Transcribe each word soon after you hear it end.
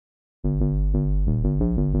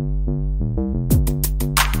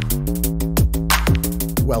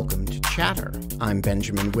Welcome to Chatter. I'm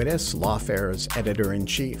Benjamin Wittes, Lawfare's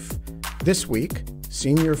editor-in-chief. This week,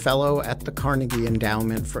 Senior Fellow at the Carnegie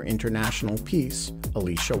Endowment for International Peace,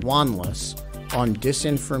 Alicia Wanless, on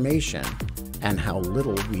disinformation and how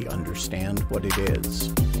little we understand what it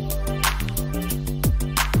is.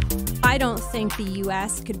 I don't think the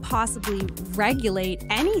U.S. could possibly regulate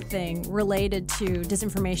anything related to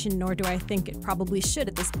disinformation, nor do I think it probably should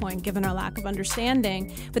at this point, given our lack of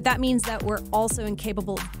understanding. But that means that we're also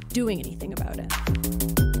incapable of doing anything about it.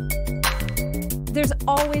 There's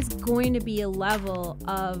always going to be a level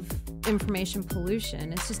of information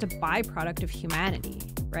pollution. It's just a byproduct of humanity,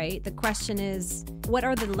 right? The question is, what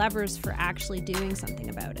are the levers for actually doing something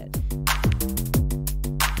about it?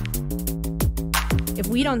 If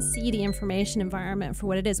we don't see the information environment for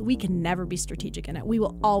what it is, we can never be strategic in it. We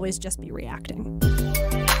will always just be reacting.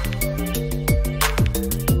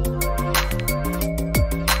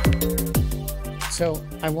 So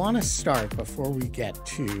I want to start, before we get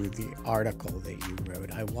to the article that you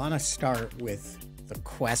wrote, I want to start with the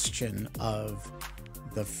question of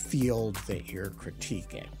the field that you're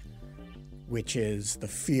critiquing, which is the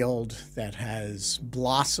field that has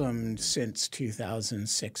blossomed since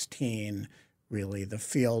 2016, really, the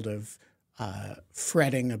field of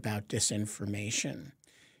fretting about disinformation.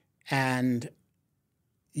 And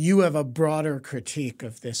you have a broader critique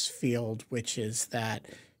of this field, which is that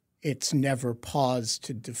it's never paused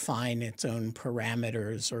to define its own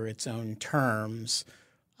parameters or its own terms.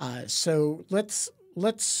 So let's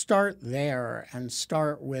start there and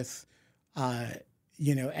start with,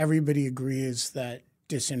 everybody agrees that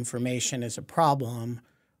disinformation is a problem.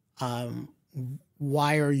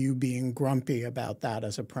 Why are you being grumpy about that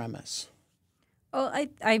as a premise? Well,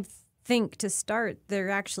 I think to start,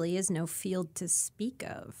 there actually is no field to speak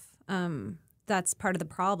of. That's part of the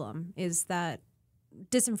problem, is that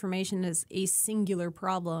disinformation is a singular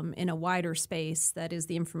problem in a wider space that is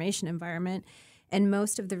the information environment. And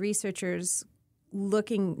most of the researchers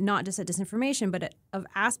looking not just at disinformation, but of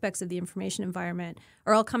aspects of the information environment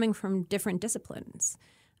are all coming from different disciplines.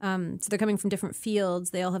 So they're coming from different fields.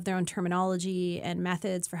 They all have their own terminology and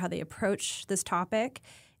methods for how they approach this topic.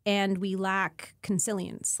 And we lack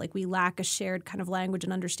consilience, like we lack a shared kind of language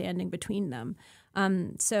and understanding between them.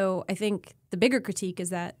 So I think the bigger critique is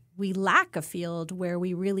that we lack a field where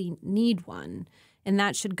we really need one, and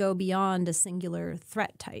that should go beyond a singular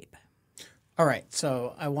threat type. All right.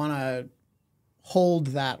 So I want to hold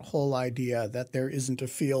that whole idea that there isn't a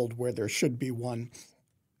field where there should be one.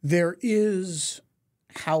 There is,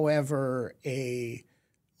 however, a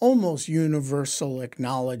almost universal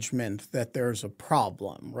acknowledgement that there's a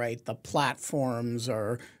problem, right? The platforms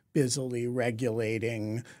are busily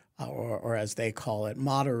regulating or as they call it,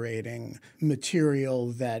 moderating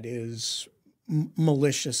material that is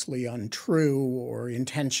maliciously untrue or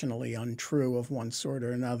intentionally untrue of one sort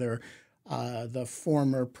or another. The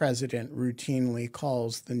former president routinely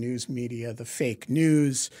calls the news media the fake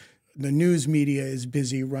news. The news media is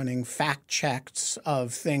busy running fact checks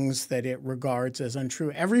of things that it regards as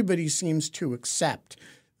untrue. Everybody seems to accept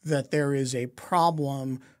that there is a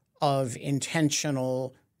problem of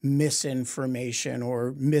intentional misinformation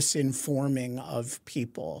or misinforming of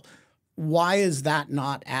people. Why is that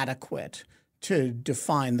not adequate to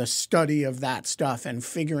define the study of that stuff and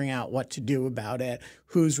figuring out what to do about it?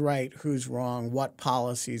 Who's right, who's wrong, what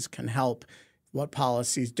policies can help, what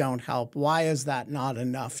policies don't help? Why is that not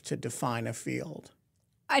enough to define a field?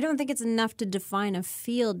 I don't think it's enough to define a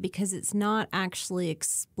field because it's not actually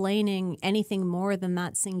explaining anything more than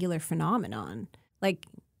that singular phenomenon. Like,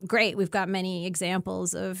 great, we've got many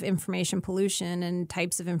examples of information pollution and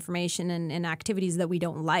types of information and activities that we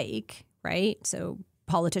don't like, right? So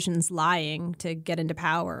politicians lying to get into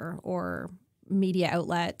power, or media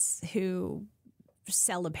outlets who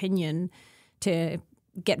sell opinion to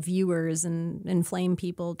get viewers and inflame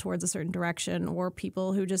people towards a certain direction, or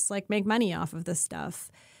people who just make money off of this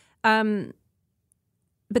stuff. But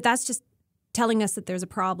that's just telling us that there's a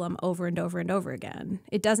problem over and over and over again.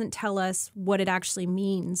 It doesn't tell us what it actually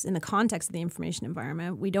means in the context of the information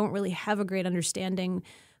environment. We don't really have a great understanding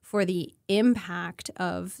for the impact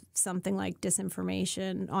of something like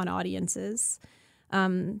disinformation on audiences.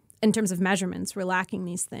 In terms of measurements, we're lacking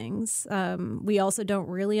these things. We also don't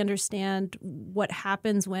really understand what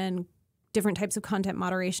happens when different types of content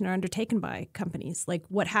moderation are undertaken by companies. Like,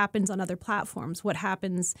 what happens on other platforms? What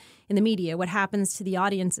happens in the media? What happens to the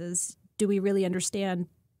audiences? Do we really understand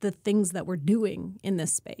the things that we're doing in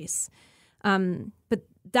this space? But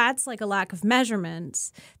that's like a lack of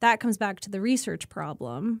measurements. That comes back to the research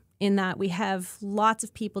problem, in that we have lots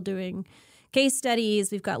of people doing case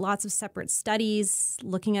studies. We've got lots of separate studies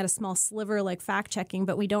looking at a small sliver like fact-checking,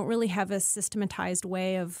 but we don't really have a systematized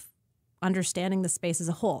way of understanding the space as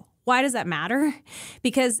a whole. Why does that matter?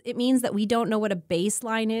 Because it means that we don't know what a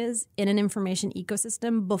baseline is in an information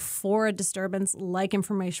ecosystem before a disturbance like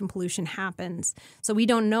information pollution happens. So we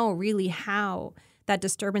don't know really how that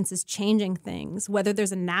disturbance is changing things, whether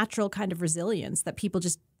there's a natural kind of resilience that people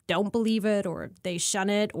just don't believe it or they shun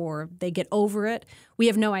it or they get over it. We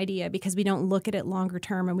have no idea because we don't look at it longer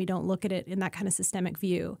term and we don't look at it in that kind of systemic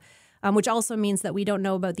view. Which also means that we don't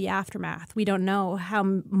know about the aftermath. We don't know how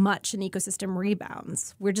much an ecosystem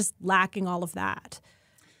rebounds. We're just lacking all of that.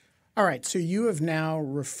 All right. So you have now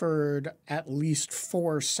referred at least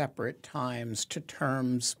 4 separate times to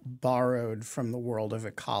terms borrowed from the world of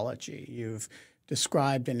ecology. You've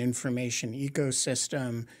described an information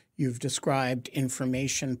ecosystem. You've described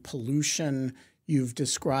information pollution. You've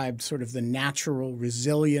described sort of the natural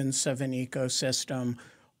resilience of an ecosystem,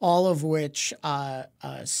 all of which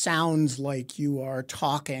sounds like you are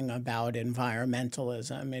talking about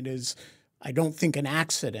environmentalism. It is, I don't think, an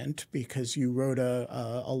accident because you wrote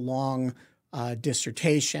a long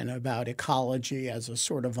dissertation about ecology as a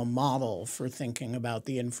sort of a model for thinking about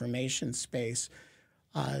the information space.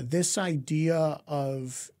 This idea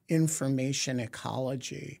of information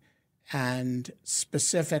ecology and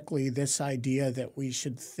specifically this idea that we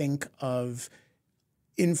should think of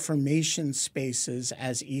information spaces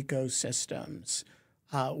as ecosystems.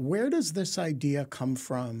 Where does this idea come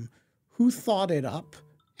from? Who thought it up?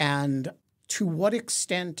 And to what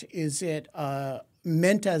extent is it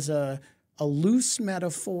meant as a loose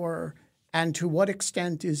metaphor? And to what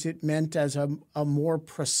extent is it meant as a more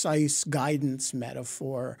precise guidance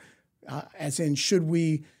metaphor? As in, should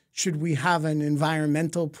we have an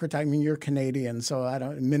environmental I mean, you're Canadian, so I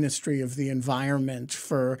don't Ministry of the Environment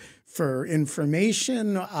for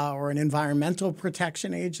information or an environmental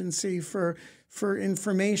protection agency for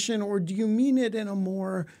information, or do you mean it in a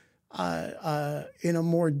more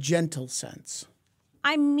gentle sense?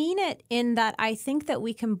 I mean it in that I think that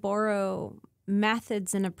we can borrow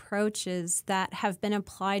methods and approaches that have been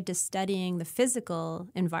applied to studying the physical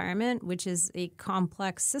environment, which is a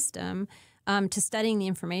complex system, to studying the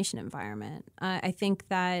information environment. I think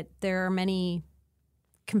that there are many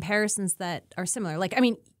comparisons that are similar. Like, I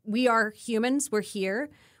mean, we are humans. We're here.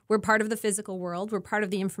 We're part of the physical world. We're part of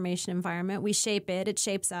the information environment. We shape it. It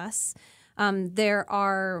shapes us. There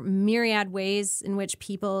are myriad ways in which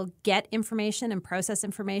people get information and process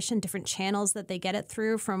information, different channels that they get it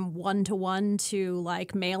through, from one-to-one to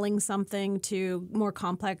like mailing something to more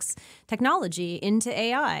complex technology into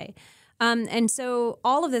AI. And so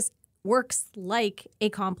all of this works like a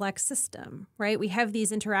complex system, right? We have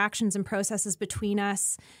these interactions and processes between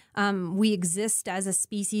us. We exist as a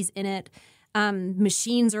species in it.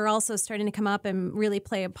 Machines are also starting to come up and really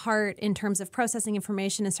play a part in terms of processing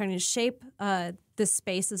information and starting to shape this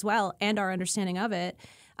space as well and our understanding of it.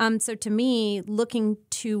 So to me, looking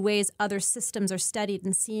to ways other systems are studied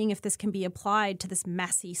and seeing if this can be applied to this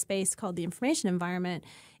messy space called the information environment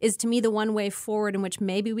is, to me, the one way forward in which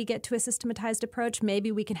maybe we get to a systematized approach.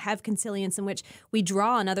 Maybe we can have consilience in which we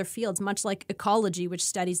draw on other fields, much like ecology, which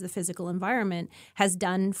studies the physical environment, has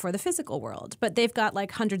done for the physical world. But they've got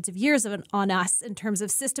like hundreds of years on us in terms of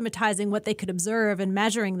systematizing what they could observe and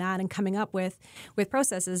measuring that and coming up with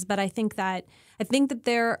processes. But I think that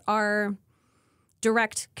there are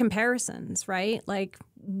direct comparisons, right? Like,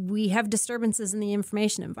 we have disturbances in the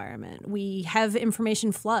information environment. We have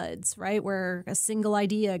information floods, right, where a single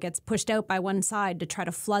idea gets pushed out by one side to try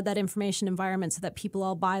to flood that information environment so that people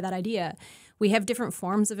all buy that idea. We have different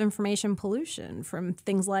forms of information pollution, from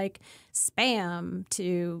things like spam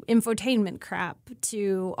to infotainment crap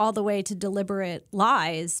to all the way to deliberate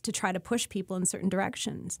lies to try to push people in certain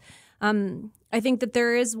directions. I think that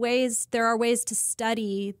there are ways to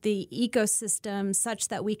study the ecosystem such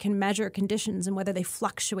that we can measure conditions and whether they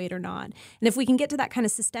fluctuate or not. And if we can get to that kind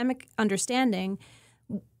of systemic understanding,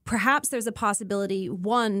 perhaps there's a possibility,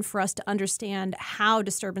 one, for us to understand how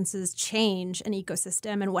disturbances change an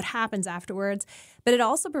ecosystem and what happens afterwards. But it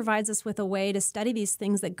also provides us with a way to study these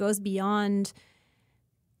things that goes beyond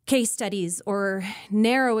case studies or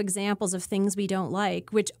narrow examples of things we don't like,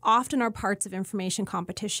 which often are parts of information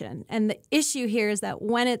competition. And the issue here is that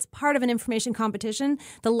when it's part of an information competition,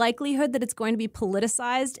 the likelihood that it's going to be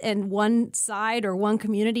politicized and one side or one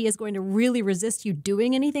community is going to really resist you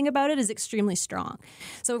doing anything about it is extremely strong.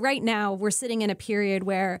 So right now, we're sitting in a period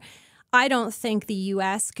where I don't think the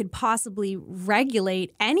U.S. could possibly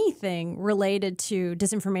regulate anything related to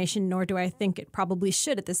disinformation, nor do I think it probably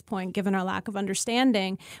should at this point, given our lack of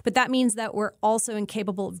understanding. But that means that we're also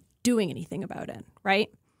incapable of doing anything about it, right?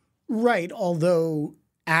 Right, although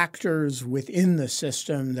actors within the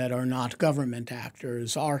system that are not government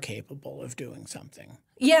actors are capable of doing something.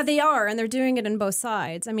 Yeah, they are, and they're doing it on both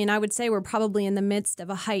sides. I mean, I would say we're probably in the midst of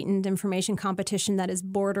a heightened information competition that is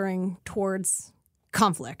bordering towards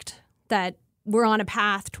conflict, that we're on a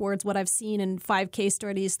path towards what I've seen in 5 case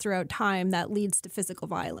studies throughout time that leads to physical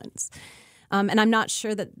violence. And I'm not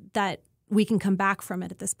sure that we can come back from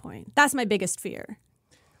it at this point. That's my biggest fear.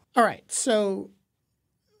 All right, so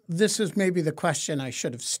this is maybe the question I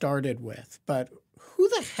should have started with, but who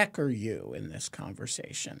the heck are you in this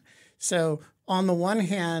conversation? So on the one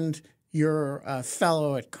hand, you're a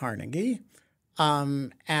fellow at Carnegie,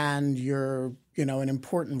 and you're, an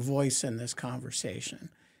important voice in this conversation.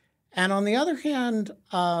 And on the other hand,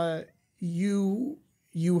 you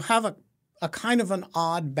have a kind of an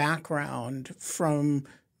odd background from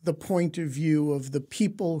the point of view of the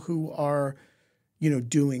people who are,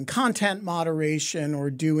 doing content moderation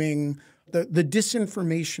or doing the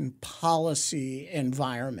disinformation policy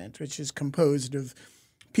environment, which is composed of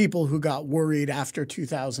people who got worried after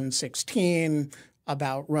 2016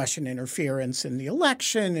 about Russian interference in the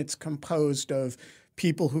election. It's composed of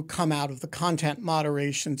people who come out of the content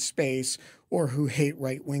moderation space or who hate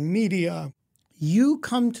right-wing media. You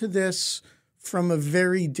come to this from a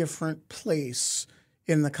very different place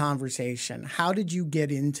in the conversation. How did you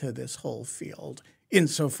get into this whole field,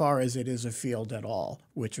 insofar as it is a field at all,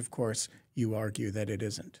 which, of course, you argue that it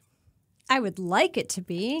isn't? I would like it to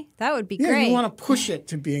be. That would be great. Yeah, you want to push it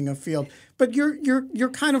to being a field. But you're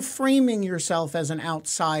kind of framing yourself as an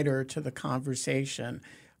outsider to the conversation.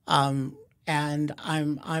 And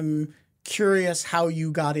I'm curious how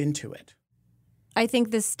you got into it. I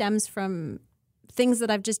think this stems from things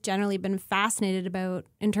that I've just generally been fascinated about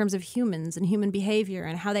in terms of humans and human behavior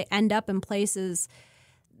and how they end up in places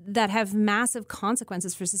that have massive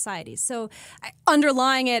consequences for society. So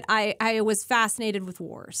underlying it, I was fascinated with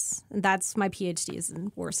wars. And that's my PhD is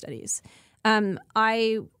in war studies.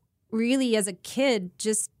 I really, as a kid,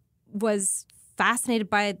 just was fascinated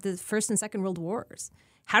by the First and Second World Wars.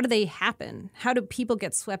 How do they happen? How do people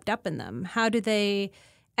get swept up in them? How do they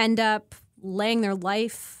end up laying their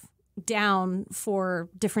life down for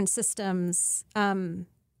different systems? How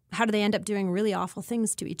do they end up doing really awful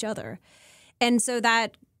things to each other? And so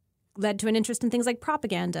that led to an interest in things like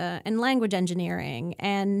propaganda and language engineering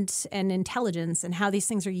and intelligence and how these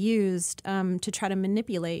things are used to try to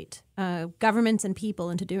manipulate governments and people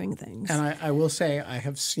into doing things. And I will say I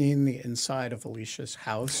have seen the inside of Alicia's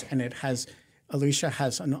house, and Alicia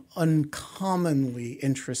has an uncommonly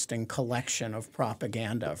interesting collection of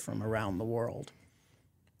propaganda from around the world.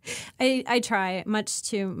 I try, much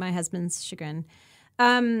to my husband's chagrin.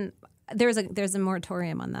 There's a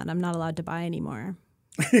moratorium on that. I'm not allowed to buy anymore.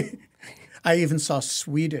 I even saw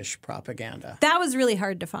Swedish propaganda. That was really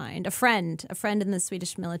hard to find. A friend in the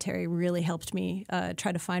Swedish military really helped me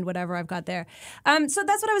try to find whatever I've got there. So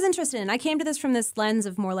that's what I was interested in. I came to this from this lens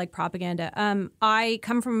of more like propaganda. I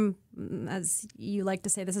come from, as you like to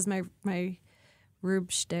say, this is my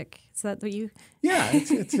Rube shtick. Is that what you? Yeah,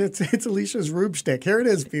 it's Alicia's Rube shtick. Here it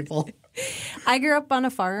is, people. I grew up on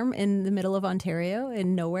a farm in the middle of Ontario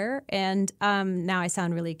in nowhere, and now I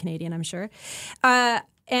sound really Canadian, I'm sure.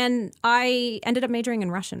 And I ended up majoring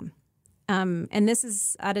in Russian. And this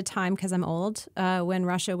is at a time, because I'm old, when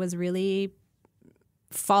Russia was really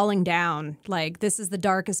falling down. Like, this is the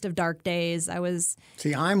darkest of dark days.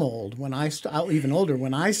 See, I'm old. Even older.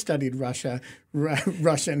 When I studied Russian,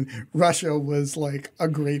 Russia was like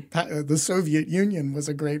the Soviet Union was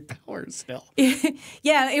a great power still.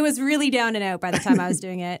 Yeah, it was really down and out by the time I was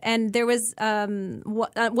doing it. And there was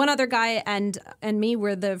one other guy and me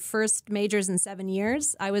were the first majors in 7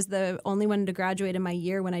 years. I was the only one to graduate in my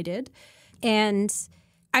year when I did. And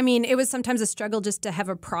I mean, it was sometimes a struggle just to have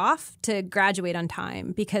a prof to graduate on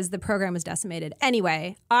time because the program was decimated.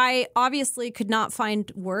 Anyway, I obviously could not find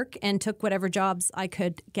work and took whatever jobs I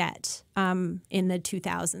could get in the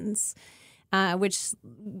 2000s, which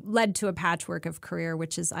led to a patchwork of career,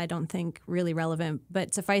 which is, I don't think, really relevant.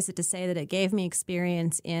 But suffice it to say that it gave me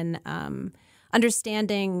experience in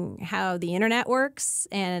understanding how the internet works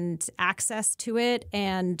and access to it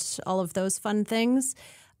and all of those fun things.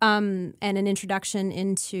 And an introduction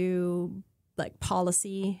into like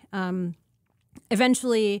policy.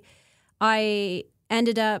 Eventually, I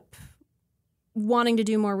ended up wanting to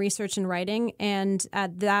do more research and writing. And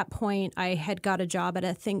at that point, I had got a job at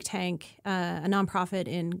a think tank, a nonprofit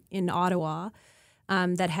in Ottawa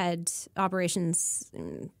that had operations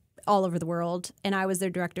all over the world. And I was their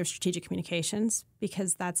director of strategic communications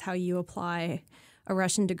because that's how you apply a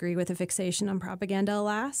Russian degree with a fixation on propaganda,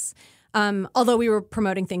 alas. Although we were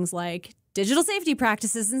promoting things like digital safety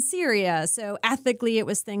practices in Syria. So ethically, it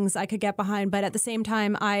was things I could get behind. But at the same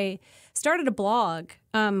time, I started a blog,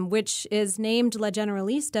 which is named La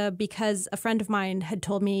Generalista because a friend of mine had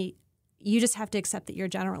told me, you just have to accept that you're a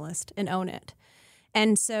generalist and own it.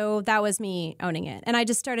 And so that was me owning it. And I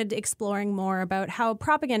just started exploring more about how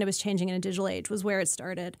propaganda was changing in a digital age was where it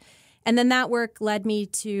started. And then that work led me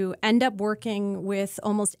to end up working with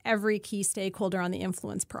almost every key stakeholder on the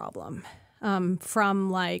influence problem, from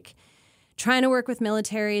like trying to work with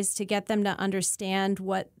militaries to get them to understand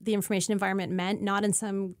what the information environment meant, not in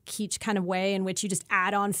some kitsch kind of way in which you just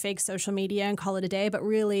add on fake social media and call it a day, but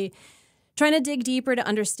really trying to dig deeper to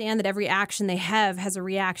understand that every action they have has a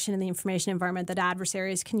reaction in the information environment that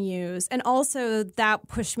adversaries can use. And also that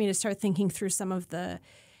pushed me to start thinking through some of the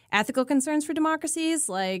ethical concerns for democracies,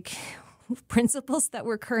 like principles that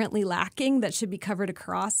we're currently lacking that should be covered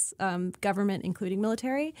across government, including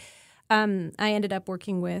military. I ended up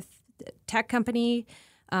working with a tech company.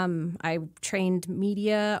 I trained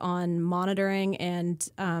media on monitoring and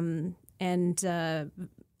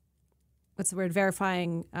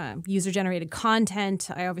verifying user-generated content.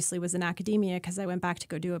 I obviously was in academia because I went back to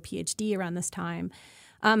go do a PhD around this time.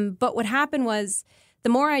 But what happened was the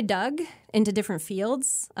more I dug into different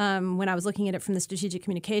fields, when I was looking at it from the strategic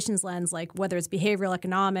communications lens, like whether it's behavioral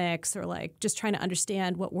economics or like just trying to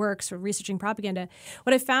understand what works or researching propaganda,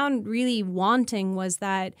 what I found really wanting was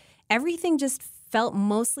that everything just felt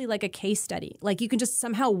mostly like a case study. Like you can just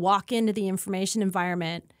somehow walk into the information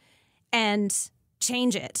environment and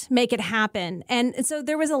change it, make it happen. And so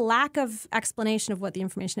there was a lack of explanation of what the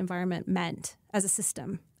information environment meant as a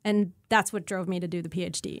system. And that's what drove me to do the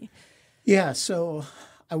PhD. Yeah, so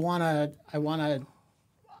I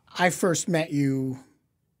first met you,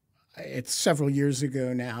 it's several years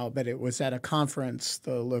ago now, but it was at a conference,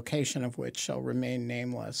 the location of which shall remain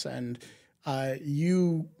nameless. And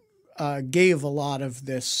you laid a lot of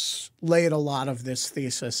this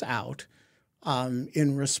thesis out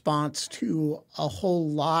in response to a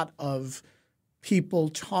whole lot of people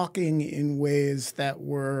talking in ways that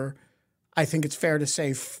were, I think it's fair to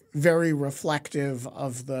say, very reflective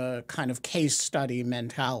of the kind of case study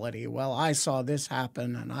mentality. Well, I saw this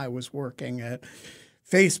happen and I was working at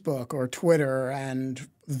Facebook or Twitter and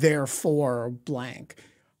therefore blank.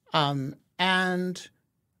 And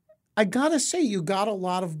I gotta say, you got a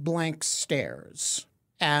lot of blank stares.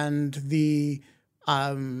 And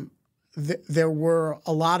there were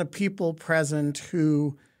a lot of people present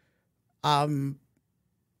who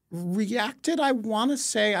reacted, I want to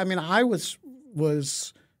say. I mean, I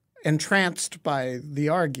was entranced by the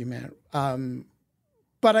argument,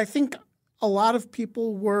 but I think a lot of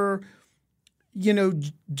people were,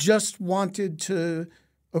 just wanted to,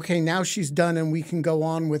 okay, now she's done and we can go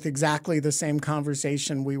on with exactly the same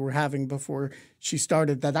conversation we were having before she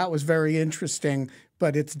started. That was very interesting,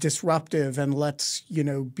 but it's disruptive, and let's,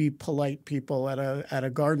 be polite people at a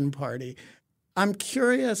garden party. I'm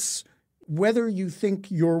curious whether you think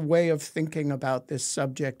your way of thinking about this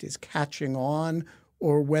subject is catching on,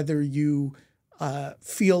 or whether you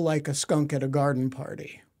feel like a skunk at a garden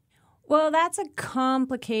party. Well, that's a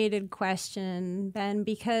complicated question, Ben,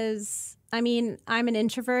 because, I'm an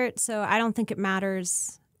introvert, so I don't think it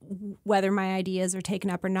matters whether my ideas are taken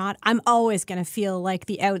up or not. I'm always going to feel like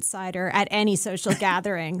the outsider at any social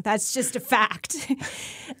gathering. That's just a fact. So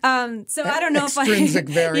I don't know extrinsic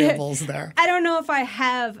variables there. I don't know if I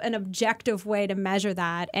have an objective way to measure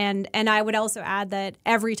that. And I would also add that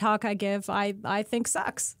every talk I give, I think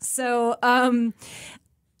sucks. So I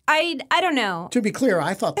don't know. To be clear,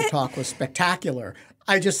 I thought the talk was spectacular.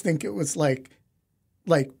 I just think it was like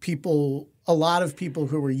people, a lot of people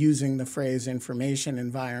who were using the phrase information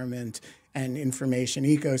environment and information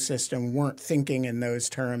ecosystem weren't thinking in those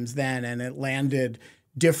terms then, and it landed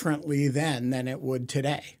differently then than it would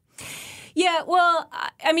today. Yeah, well,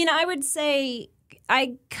 I would say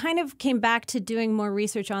I kind of came back to doing more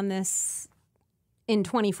research on this in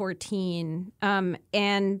 2014,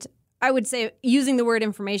 and I would say using the word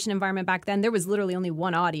information environment back then, there was literally only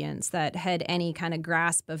one audience that had any kind of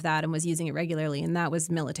grasp of that and was using it regularly, and that was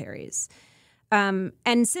militaries.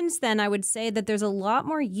 And since then, I would say that there's a lot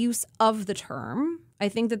more use of the term. I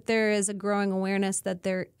think that there is a growing awareness that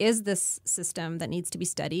there is this system that needs to be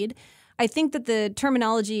studied. I think that the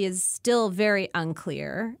terminology is still very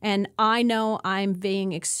unclear, and I know I'm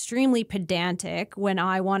being extremely pedantic when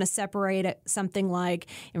I want to separate something like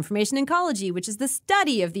information ecology, which is the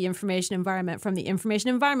study of the information environment, from the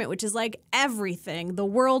information environment, which is like everything the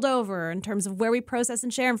world over in terms of where we process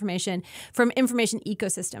and share information, from information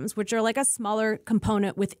ecosystems, which are like a smaller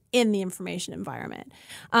component within the information environment.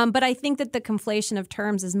 But I think that the conflation of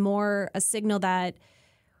terms is more a signal that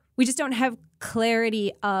we just don't have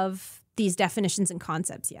clarity of these definitions and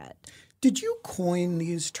concepts yet. Did you coin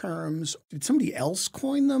these terms? Did somebody else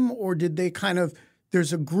coin them, or did they kind of –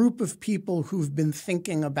 there's a group of people who've been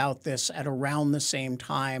thinking about this at around the same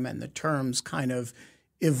time, and the terms kind of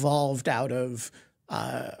evolved out of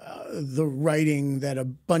the writing that a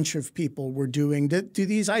bunch of people were doing? Do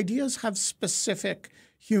these ideas have specific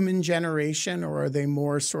human generation, or are they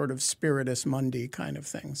more sort of spiritus mundi kind of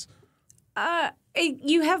things?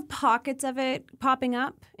 You have pockets of it popping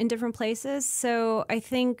up in different places. So I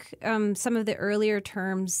think some of the earlier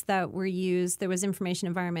terms that were used, there was information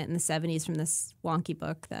environment in the 70s from this wonky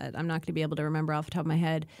book that I'm not going to be able to remember off the top of my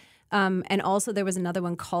head. And also there was another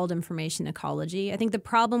one called Information Ecology. I think the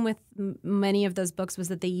problem with many of those books was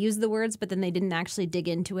that they used the words, but then they didn't actually dig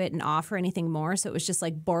into it and offer anything more. So it was just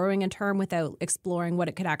like borrowing a term without exploring what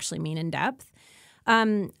it could actually mean in depth.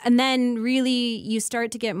 And then really you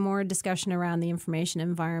start to get more discussion around the information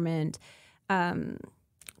environment,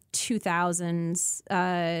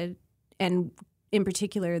 2000s, and in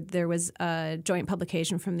particular, there was a joint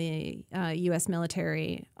publication from the U.S.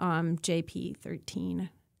 military, JP-13,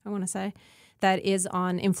 I want to say, that is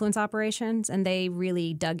on influence operations, and they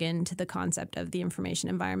really dug into the concept of the information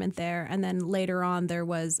environment there. And then later on, there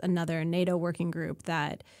was another NATO working group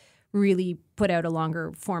that really put out a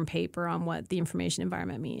longer form paper on what the information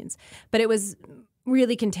environment means. But it was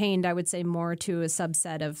really contained, I would say, more to a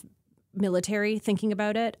subset of military thinking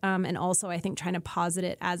about it. And also, I think, trying to posit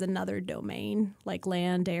it as another domain, like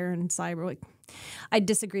land, air, and cyber. Like, I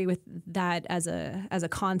disagree with that as a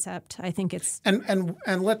concept. I think it's and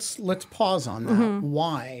let's pause on that. Mm-hmm.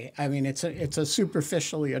 Why? I mean, it's a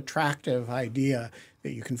superficially attractive idea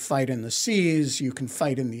that you can fight in the seas, you can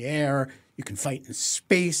fight in the air, you can fight in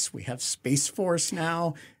space. We have Space Force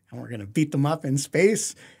now, and we're going to beat them up in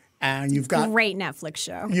space. And you've got great Netflix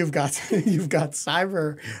show. You've got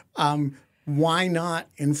cyber. Why not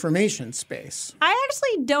information space? I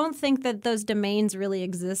actually don't think that those domains really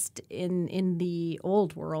exist in the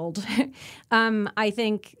old world. I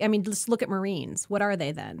mean, let's look at Marines. What are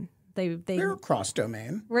they then? They're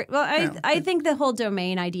cross-domain. Right. Well, I think the whole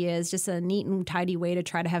domain idea is just a neat and tidy way to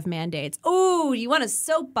try to have mandates. Oh, you want a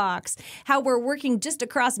soapbox? How we're working just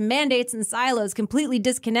across mandates and silos, completely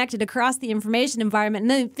disconnected across the information environment, and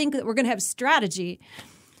then think that we're going to have strategy.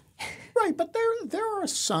 Right, but there are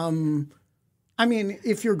some. I mean,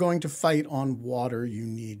 if you're going to fight on water, you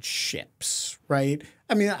need ships, right?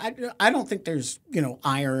 I mean, I don't think there's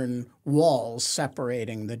iron walls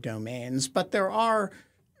separating the domains, but there are.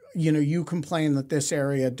 You complain that this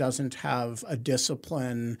area doesn't have a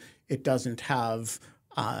discipline. It doesn't have,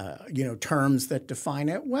 terms that define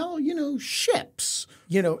it. Well, ships,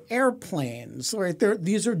 airplanes, right?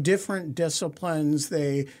 These are different disciplines.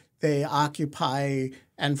 They occupy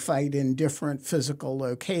and fight in different physical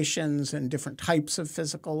locations and different types of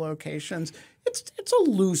physical locations. It's a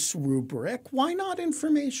loose rubric. Why not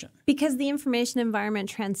information? Because the information environment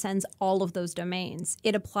transcends all of those domains.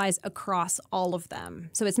 It applies across all of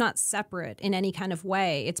them. So it's not separate in any kind of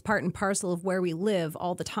way. It's part and parcel of where we live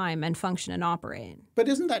all the time and function and operate. But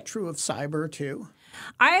isn't that true of cyber too?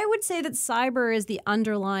 I would say that cyber is the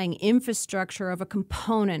underlying infrastructure of a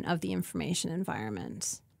component of the information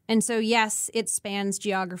environment. And so, yes, it spans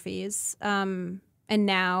geographies. And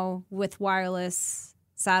now with wireless,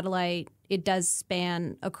 satellite, it does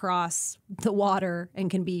span across the water and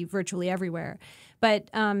can be virtually everywhere.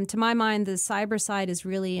 But to my mind, the cyber side is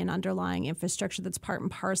really an underlying infrastructure that's part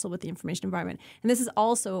and parcel with the information environment. And this is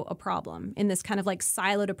also a problem in this kind of like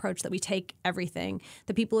siloed approach that we take everything.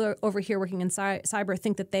 The people who are over here working in cyber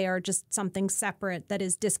think that they are just something separate that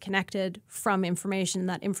is disconnected from information.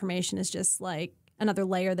 That information is just like another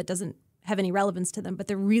layer that doesn't have any relevance to them, but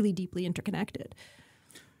they're really deeply interconnected.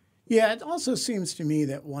 Yeah, it also seems to me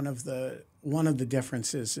that one of the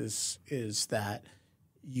differences is that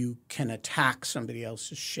you can attack somebody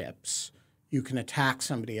else's ships, you can attack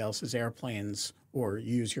somebody else's airplanes, or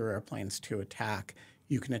use your airplanes to attack.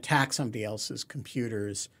 You can attack somebody else's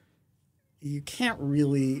computers. You can't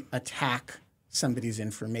really attack somebody's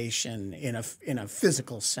information in a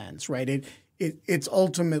physical sense, right? It's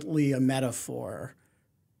ultimately a metaphor,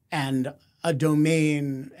 and a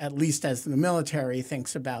domain, at least as the military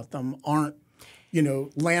thinks about them, aren't,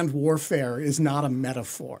 land warfare is not a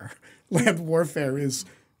metaphor. Land warfare is,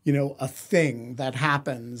 a thing that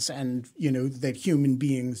happens and, that human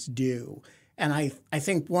beings do. And I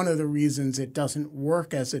think one of the reasons it doesn't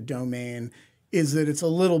work as a domain is that it's a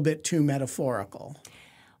little bit too metaphorical.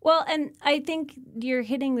 Well, and I think you're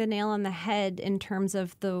hitting the nail on the head in terms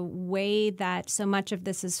of the way that so much of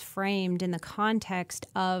this is framed in the context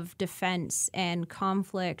of defense and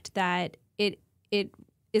conflict, that it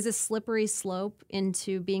is a slippery slope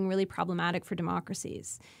into being really problematic for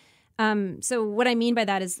democracies. So what I mean by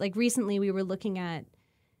that is, like, recently we were looking at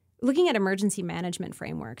emergency management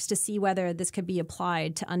frameworks to see whether this could be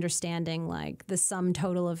applied to understanding, like, the sum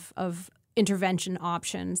total of intervention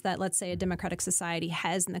options that, let's say, a democratic society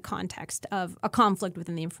has in the context of a conflict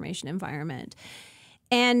within the information environment.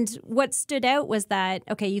 And what stood out was that,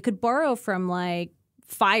 okay, you could borrow from, like,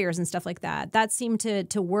 fires and stuff like that. That seemed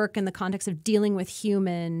to work in the context of dealing with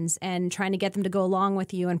humans and trying to get them to go along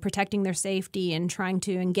with you and protecting their safety and trying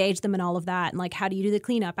to engage them in all of that. And, like, how do you do the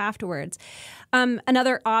cleanup afterwards?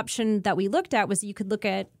 Another option that we looked at was you could look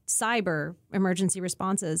at cyber emergency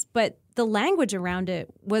responses, but the language around it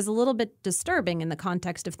was a little bit disturbing in the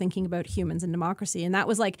context of thinking about humans and democracy. And that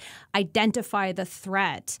was like, identify the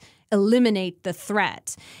threat, eliminate the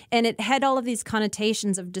threat. And it had all of these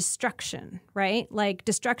connotations of destruction, right? Like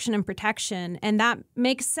destruction and protection. And that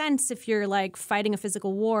makes sense if you're, like, fighting a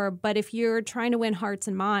physical war. But if you're trying to win hearts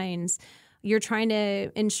and minds, you're trying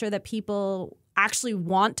to ensure that people actually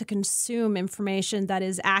want to consume information that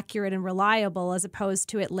is accurate and reliable, as opposed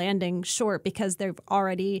to it landing short because they've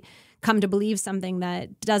already come to believe something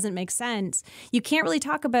that doesn't make sense. You can't really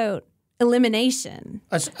talk about elimination.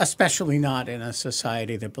 Especially not in a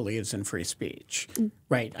society that believes in free speech,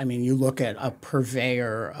 right? I mean, you look at a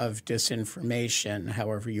purveyor of disinformation,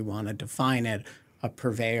 however you want to define it, a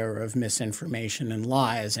purveyor of misinformation and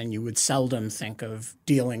lies, and you would seldom think of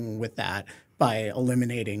dealing with that by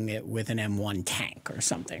eliminating it with an M1 tank or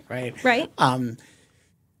something, right? Right.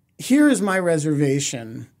 Here is my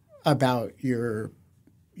reservation about your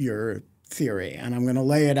theory, and I'm going to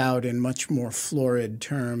lay it out in much more florid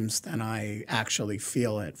terms than I actually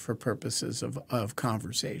feel it for purposes of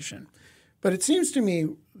conversation. But it seems to me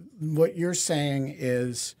what you're saying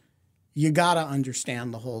is you got to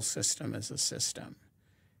understand the whole system as a system.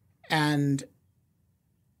 And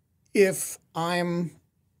if I'm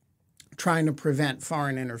trying to prevent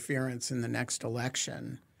foreign interference in the next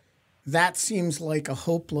election, that seems like a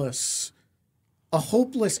hopeless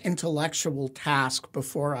intellectual task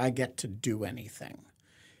before I get to do anything.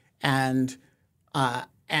 And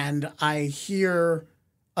I hear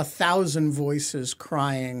 1,000 voices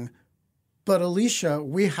crying, but Alicia,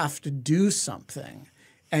 we have to do something.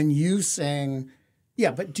 And you saying,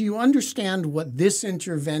 yeah, but do you understand what this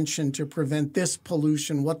intervention to prevent this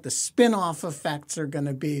pollution, what the spin-off effects are going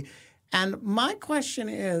to be? And my question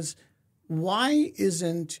is, why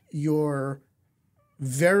isn't your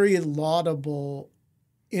very laudable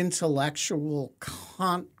intellectual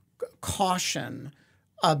caution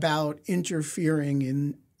about interfering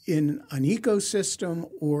in an ecosystem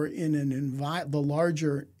or in the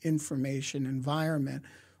larger information environment,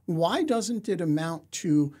 why doesn't it amount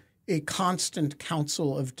to a constant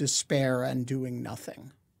counsel of despair and doing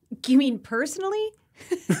nothing? You mean personally?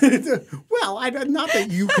 Well, not that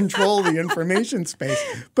you control the information space,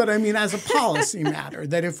 but I mean as a policy matter,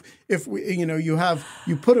 that if we,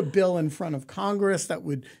 you put a bill in front of Congress that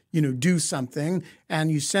would, do something,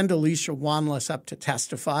 and you send Alicia Wanless up to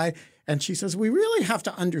testify, and she says, we really have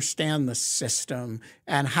to understand the system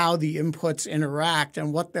and how the inputs interact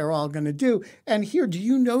and what they're all going to do. And here, do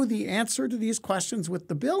you know the answer to these questions with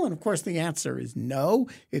the bill? And of course, the answer is no.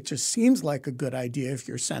 It just seems like a good idea if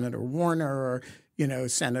you're Senator Warner or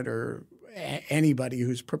Senator anybody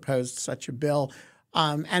who's proposed such a bill.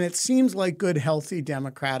 And it seems like good, healthy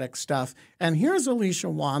democratic stuff. And here's Alicia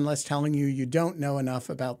Wanless telling you don't know enough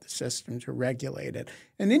about the system to regulate it.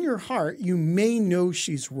 And in your heart, you may know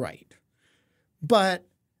she's right. But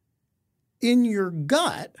in your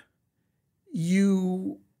gut,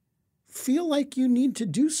 you feel like you need to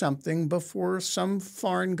do something before some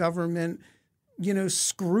foreign government,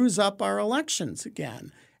 screws up our elections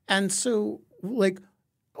again. And so,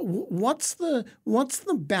 what's the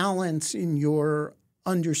balance in your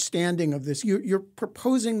understanding of this? You're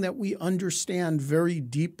proposing that we understand very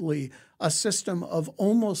deeply a system of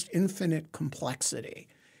almost infinite complexity.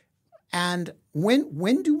 And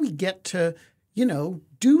when do we get to,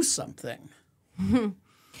 do something? The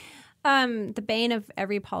bane of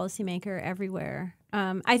every policymaker everywhere.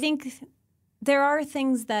 I think there are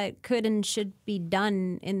things that could and should be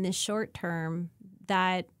done in the short term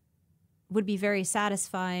that would be very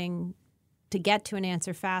satisfying to get to an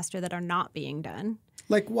answer faster that are not being done.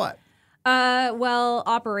 Like what? Well,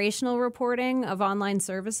 operational reporting of online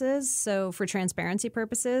services. So for transparency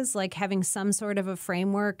purposes, like having some sort of a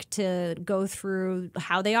framework to go through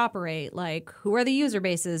how they operate, like who are the user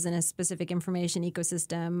bases in a specific information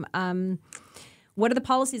ecosystem. What are the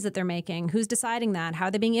policies that they're making? Who's deciding that? How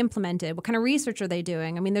are they being implemented? What kind of research are they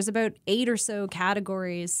doing? I mean, there's about 8 or so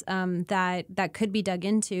categories that could be dug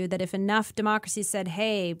into, that if enough democracies said,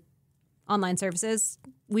 hey, online services,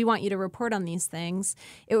 we want you to report on these things,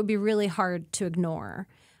 it would be really hard to ignore.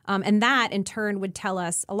 And that, in turn, would tell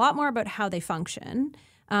us a lot more about how they function.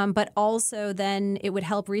 But also then it would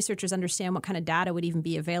help researchers understand what kind of data would even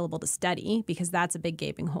be available to study, because that's a big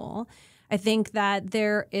gaping hole. I think that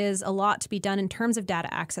there is a lot to be done in terms of data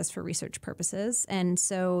access for research purposes. And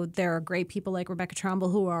so there are great people like Rebecca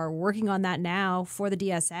Trumbull who are working on that now for the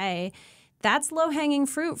DSA. That's low-hanging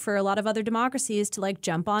fruit for a lot of other democracies to like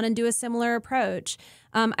jump on and do a similar approach.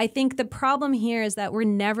 I think the problem here is that we're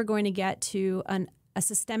never going to get to a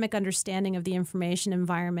systemic understanding of the information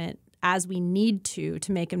environment as we need to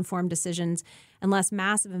make informed decisions unless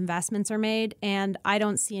massive investments are made. And I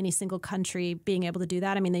don't see any single country being able to do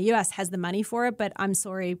that. I mean, the U.S. has the money for it, but I'm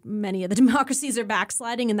sorry, many of the democracies are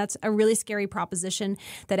backsliding. And that's a really scary proposition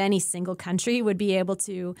that any single country would be able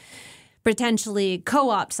to potentially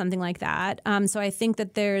co-opt something like that. So I think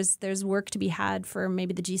that there's work to be had for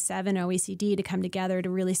maybe the G7, OECD to come together to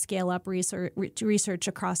really scale up research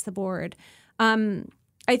across the board.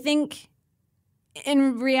 I think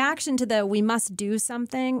in reaction to the we must do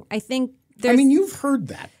something, I think there's... I mean, you've heard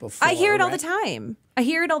that before. I hear it all right? the time. I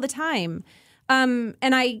hear it all the time. And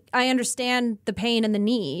I understand the pain and the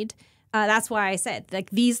need. That's why I said, like,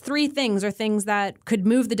 these 3 things are things that could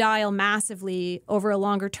move the dial massively over a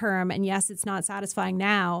longer term. And yes, it's not satisfying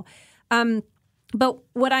now. But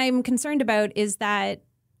what I'm concerned about is that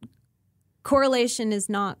correlation is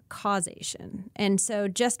not causation. And so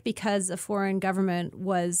just because a foreign government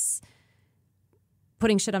was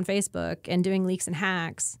putting shit on Facebook and doing leaks and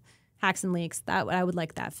hacks and leaks, that I would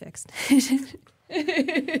like that fixed.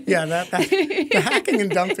 Yeah, the hacking and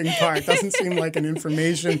dumping part doesn't seem like an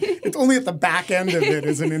information. It's only at the back end of it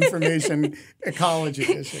is an information ecology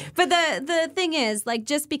issue. But the thing is, like,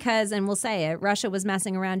 just because, and we'll say it, Russia was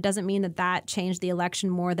messing around doesn't mean that changed the election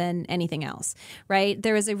more than anything else, right?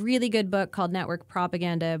 There is a really good book called Network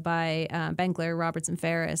Propaganda by Benkler, Roberts, and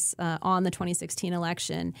Ferris on the 2016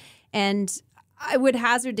 election. And I would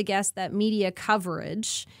hazard to guess that media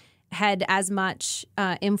coverage had as much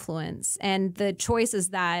influence, and the choices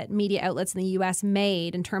that media outlets in the U.S.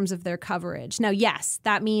 made in terms of their coverage. Now, yes,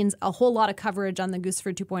 that means a whole lot of coverage on the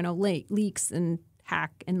Guccifer 2.0 leaks and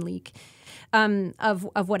hack and leak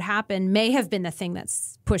of what happened may have been the thing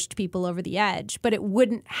that's pushed people over the edge, but it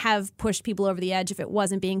wouldn't have pushed people over the edge if it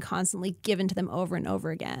wasn't being constantly given to them over and over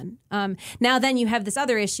again. Now then you have this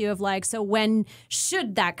other issue of like, so when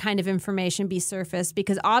should that kind of information be surfaced?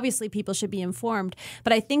 Because obviously people should be informed,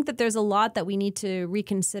 but I think that there's a lot that we need to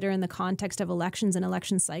reconsider in the context of elections and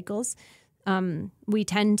election cycles. We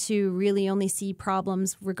tend to really only see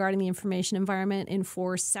problems regarding the information environment in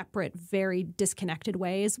 4 separate, very disconnected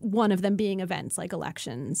ways. One of them being events like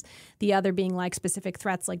elections, the other being like specific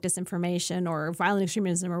threats like disinformation or violent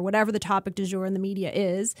extremism or whatever the topic du jour in the media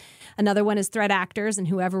is. Another one is threat actors and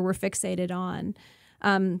whoever we're fixated on.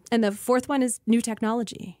 And the 4th one is new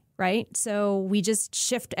technology. Right? So we just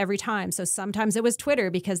shift every time. So sometimes it was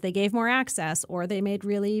Twitter because they gave more access or they made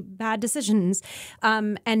really bad decisions.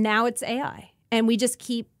 And now it's AI. And we just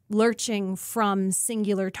keep lurching from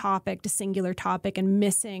singular topic to singular topic and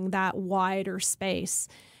missing that wider space.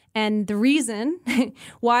 And the reason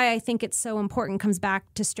why I think it's so important comes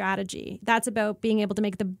back to strategy. That's about being able to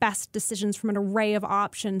make the best decisions from an array of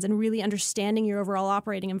options and really understanding your overall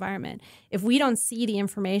operating environment. If we don't see the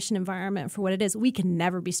information environment for what it is, we can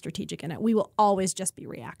never be strategic in it. We will always just be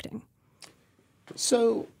reacting.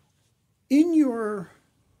 So in your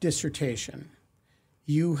dissertation,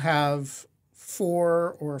 you have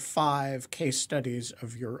 4 or 5 case studies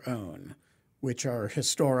of your own, which are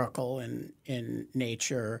historical in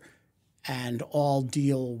nature and all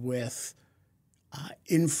deal with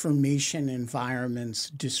information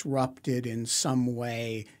environments disrupted in some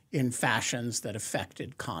way in fashions that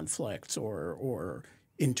affected conflicts or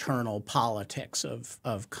internal politics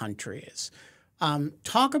of countries.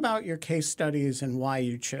 Talk about your case studies and why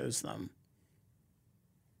you chose them.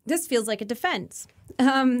 This feels like a defense.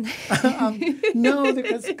 No,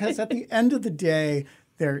 because at the end of the day,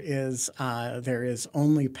 there is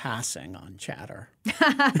only passing on chatter.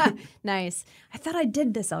 Nice. I thought I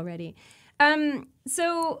did this already.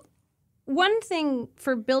 So one thing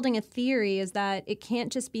for building a theory is that it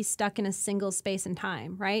can't just be stuck in a single space and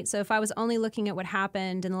time, right? So if I was only looking at what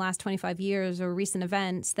happened in the last 25 years or recent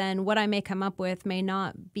events, then what I may come up with may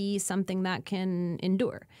not be something that can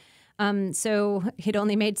endure. So it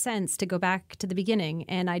only made sense to go back to the beginning,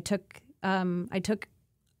 and I took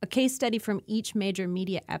a case study from each major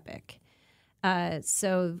media epic.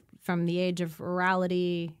 So from the age of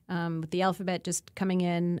orality, with the alphabet just coming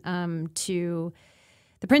in, to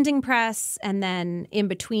the printing press, and then in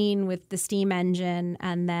between with the steam engine,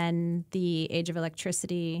 and then the age of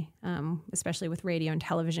electricity, especially with radio and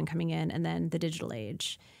television coming in, and then the digital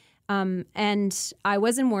age. And I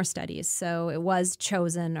was in war studies, so it was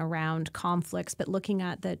chosen around conflicts, but looking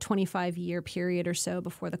at the 25-year period or so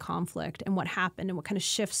before the conflict and what happened and what kind of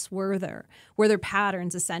shifts were there. Were there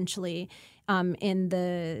patterns, essentially,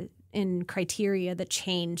 in criteria that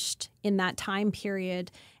changed in that time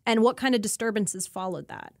period, and what kind of disturbances followed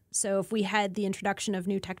that? So if we had the introduction of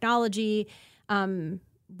new technology,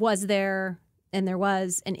 was there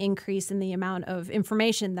an increase in the amount of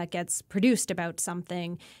information that gets produced about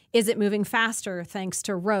something? Is it moving faster thanks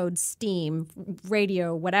to roads, steam,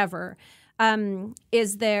 radio, whatever? Are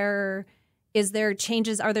there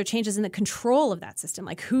changes in the control of that system?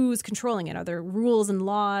 Like, who's controlling it? Are there rules and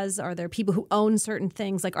laws? Are there people who own certain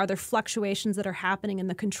things? Like, are there fluctuations that are happening in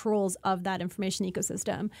the controls of that information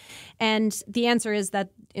ecosystem? And the answer is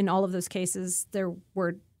that in all of those cases, there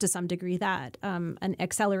were, to some degree, that an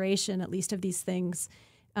acceleration, at least, of these things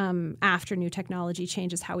after new technology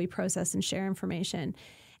changes how we process and share information.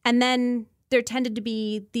 And then there tended to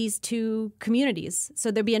be these two communities.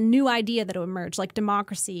 So there'd be a new idea that would emerge, like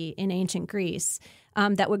democracy in ancient Greece,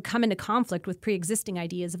 that would come into conflict with pre-existing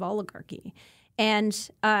ideas of oligarchy. And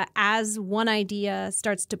as one idea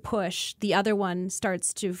starts to push, the other one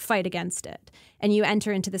starts to fight against it. And you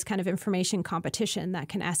enter into this kind of information competition that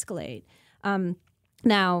can escalate.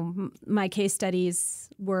 Now, my case studies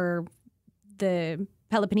were the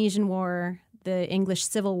Peloponnesian War, the English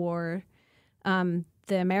Civil War,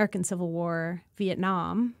 the American Civil War,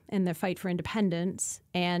 Vietnam, and the fight for independence,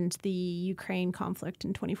 and the Ukraine conflict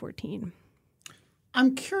in 2014.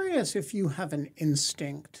 I'm curious if you have an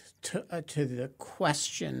instinct to the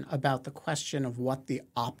question of what the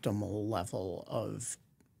optimal level of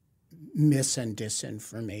mis and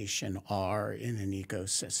disinformation are in an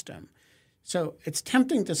ecosystem. So it's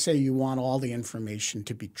tempting to say you want all the information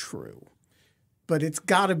to be true, but it's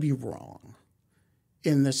got to be wrong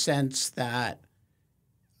in the sense that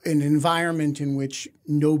an environment in which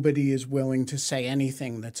nobody is willing to say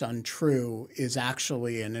anything that's untrue is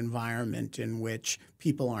actually an environment in which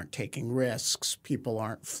people aren't taking risks, people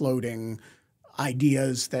aren't floating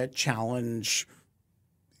ideas that challenge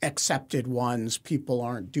accepted ones, people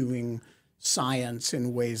aren't doing science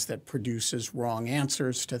in ways that produces wrong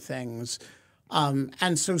answers to things.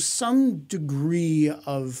 And so some degree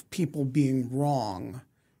of people being wrong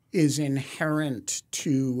is inherent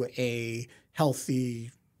to a healthy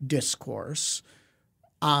discourse.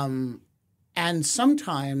 And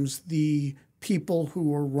sometimes the people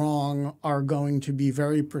who are wrong are going to be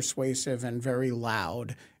very persuasive and very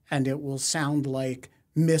loud, and it will sound like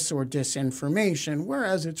mis or disinformation,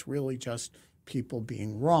 whereas it's really just people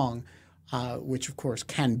being wrong, which of course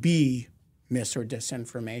can be mis or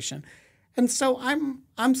disinformation. And so I'm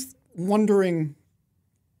wondering,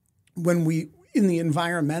 when in the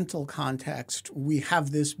environmental context, we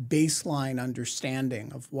have this baseline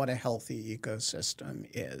understanding of what a healthy ecosystem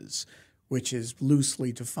is, which is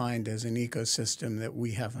loosely defined as an ecosystem that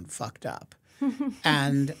we haven't fucked up.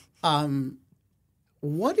 And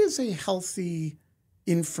what does a healthy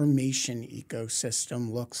information ecosystem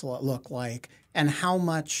look like, and how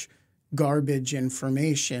much garbage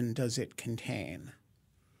information does it contain?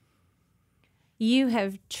 You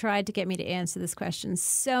have tried to get me to answer this question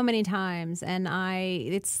so many times, and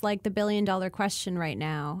it's like the billion-dollar question right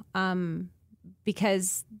now,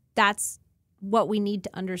 because that's what we need to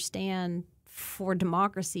understand for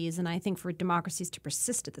democracies, and I think for democracies to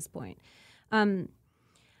persist at this point.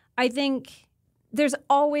 I think there's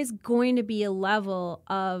always going to be a level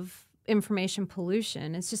of information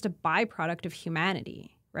pollution. It's just a byproduct of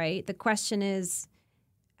humanity, right? The question is,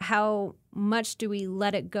 how much do we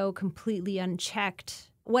let it go completely unchecked?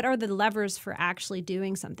 What are the levers for actually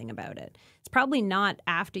doing something about it? It's probably not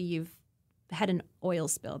after you've had an oil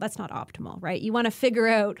spill. That's not optimal, right? You want to figure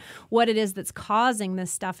out what it is that's causing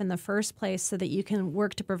this stuff in the first place so that you can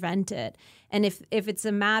work to prevent it. And if it's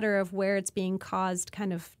a matter of where it's being caused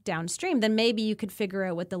kind of downstream, then maybe you could figure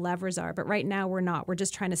out what the levers are. But right now we're not. We're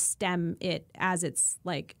just trying to stem it as it's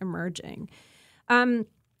like emerging.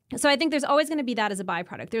 So I think there's always going to be that as a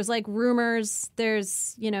byproduct. There's like rumors.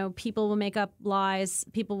 There's, people will make up lies.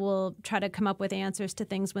 People will try to come up with answers to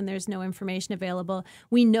things when there's no information available.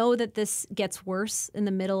 We know that this gets worse in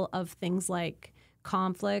the middle of things like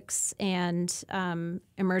conflicts and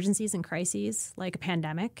emergencies and crises, like a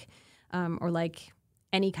pandemic or like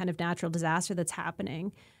any kind of natural disaster that's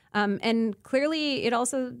happening. And clearly it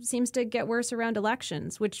also seems to get worse around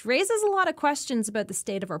elections, which raises a lot of questions about the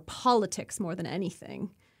state of our politics more than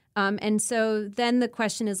anything. And so then the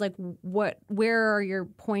question is like, where are your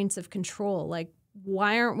points of control? Like,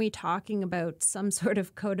 why aren't we talking about some sort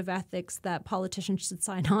of code of ethics that politicians should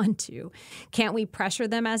sign on to? Can't we pressure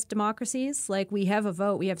them as democracies? Like, we have a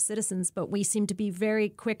vote, we have citizens, but we seem to be very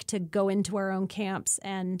quick to go into our own camps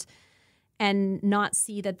and not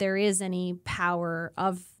see that there is any power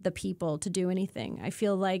of the people to do anything. I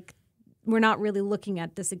feel like we're not really looking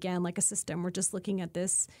at this again like a system. We're just looking at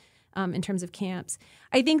this in terms of camps.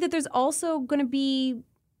 I think that there's also going to be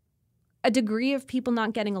a degree of people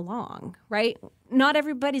not getting along, right? Not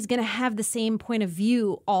everybody's going to have the same point of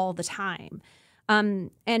view all the time.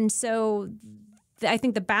 And so I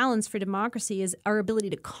think the balance for democracy is our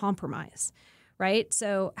ability to compromise, right?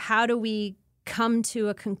 So how do we come to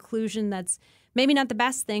a conclusion that's maybe not the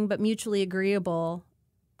best thing, but mutually agreeable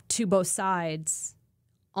to both sides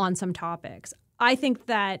on some topics? I think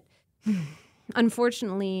that,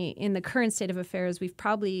 unfortunately, in the current state of affairs, we've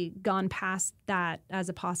probably gone past that as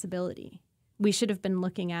a possibility. We should have been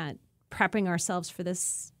looking at prepping ourselves for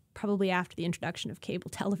this probably after the introduction of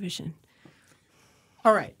cable television.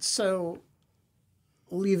 All right. So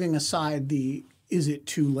leaving aside the is it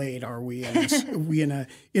too late? Are we in a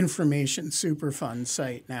information superfund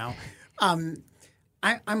site now? I'm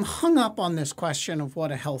hung up on this question of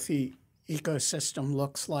what a healthy ecosystem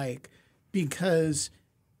looks like, because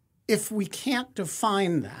if we can't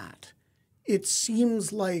define that, it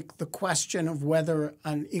seems like the question of whether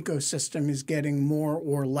an ecosystem is getting more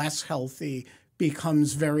or less healthy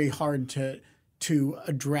becomes very hard to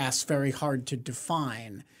address, very hard to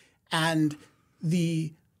define. And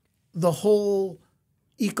the whole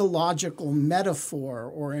ecological metaphor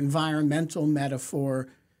or environmental metaphor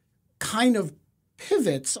kind of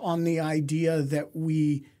pivots on the idea that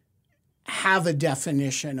we have a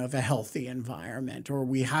definition of a healthy environment, or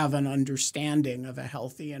we have an understanding of a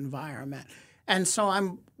healthy environment. And so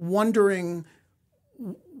I'm wondering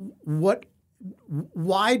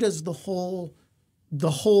why does the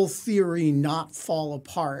whole theory not fall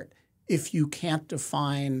apart if you can't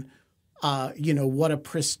define what a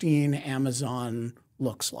pristine Amazon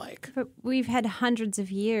looks like? But we've had hundreds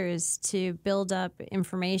of years to build up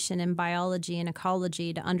information in biology and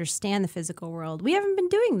ecology to understand the physical world. We haven't been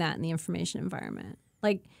doing that in the information environment.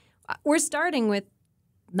 Like, we're starting with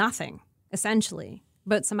nothing, essentially,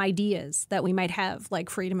 but some ideas that we might have, like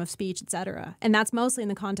freedom of speech, et cetera. And that's mostly in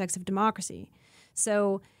the context of democracy.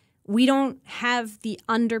 So we don't have the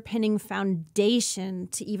underpinning foundation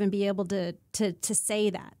to even be able to say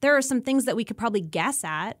that. There are some things that we could probably guess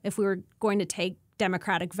at if we were going to take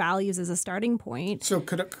democratic values as a starting point. So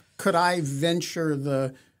could I venture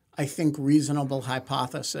the, I think, reasonable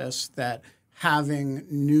hypothesis that having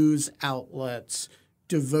news outlets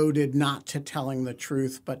devoted not to telling the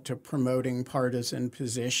truth but to promoting partisan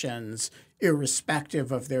positions,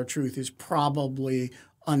 irrespective of their truth, is probably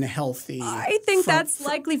unhealthy? I think that's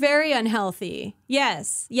likely very unhealthy.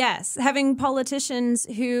 Yes. Having politicians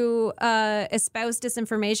who espouse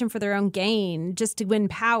disinformation for their own gain just to win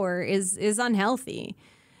power is unhealthy.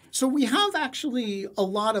 So we have actually a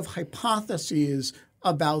lot of hypotheses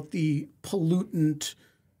about the pollutant,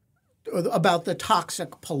 about the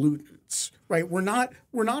toxic pollutants, right? We're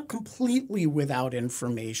not completely without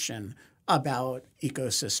information about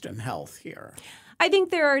ecosystem health here. I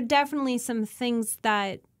think there are definitely some things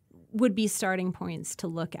that would be starting points to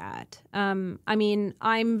look at. I mean,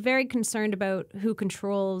 I'm very concerned about who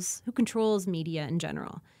controls media in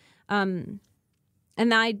general, and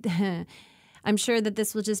I'm sure that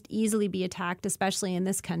this will just easily be attacked, especially in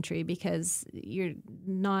this country, because you're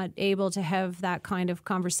not able to have that kind of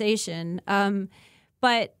conversation.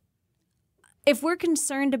 But if we're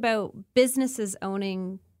concerned about businesses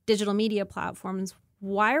owning digital media platforms,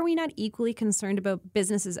 why are we not equally concerned about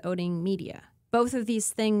businesses owning media? Both of these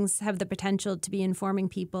things have the potential to be informing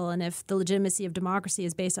people, and if the legitimacy of democracy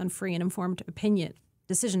is based on free and informed opinion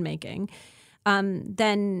decision-making,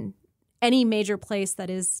 then any major place that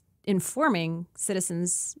is informing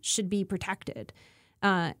citizens should be protected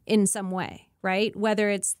in some way, right? Whether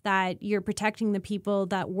it's that you're protecting the people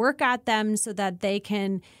that work at them so that they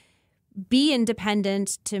can be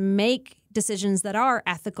independent to make decisions that are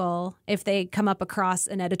ethical if they come up across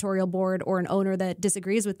an editorial board or an owner that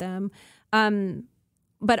disagrees with them.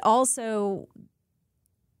 But also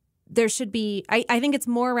there should be, I think it's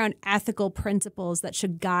more around ethical principles that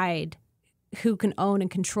should guide who can own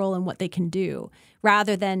and control and what they can do,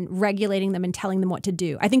 rather than regulating them and telling them what to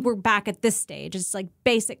do. I think we're back at this stage. It's like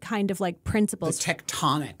basic kind of like principles. The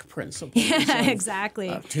tectonic principles. Yeah,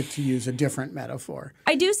 exactly. To use a different metaphor.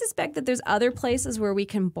 I do suspect that there's other places where we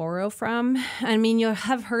can borrow from. I mean, you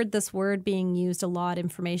have heard this word being used a lot,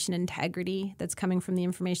 information integrity, that's coming from the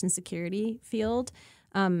information security field.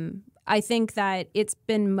 I think that it's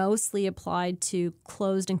been mostly applied to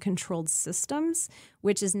closed and controlled systems,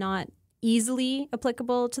 which is not easily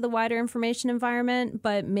applicable to the wider information environment,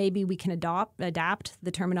 but maybe we can adapt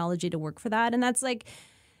the terminology to work for that. And that's like,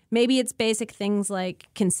 maybe it's basic things like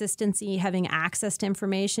consistency, having access to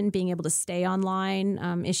information, being able to stay online,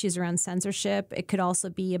 issues around censorship. It could also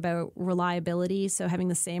be about reliability, so having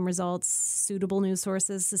the same results, suitable news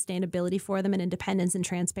sources, sustainability for them, and independence and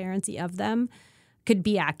transparency of them. Could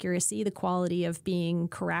be accuracy, the quality of being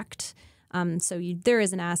correct. There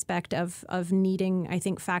is an aspect of needing, I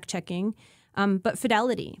think, fact-checking. But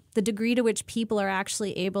fidelity, the degree to which people are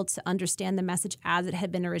actually able to understand the message as it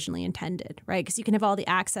had been originally intended, right? Because you can have all the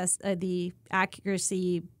access, the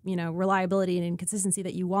accuracy, reliability and consistency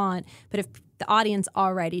that you want, but if the audience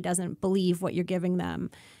already doesn't believe what you're giving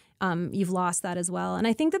them, you've lost that as well. And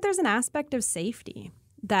I think that there's an aspect of safety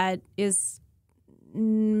that is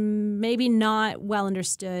maybe not well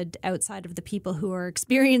understood outside of the people who are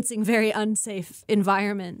experiencing very unsafe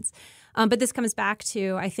environments. But this comes back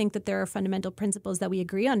to, I think that there are fundamental principles that we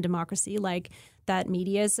agree on democracy, like that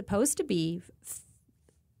media is supposed to be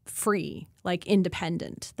free, like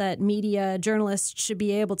independent, that media journalists should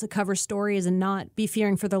be able to cover stories and not be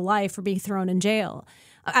fearing for their life or being thrown in jail.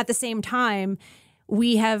 At the same time,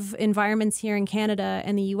 we have environments here in Canada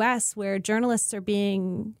and the US where journalists are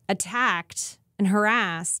being attacked and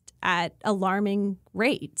harassed at alarming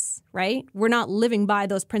rates, right? We're not living by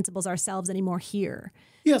those principles ourselves anymore here.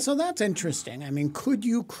 Yeah, so that's interesting. I mean, could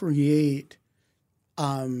you create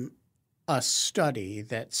a study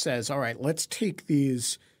that says, all right, let's take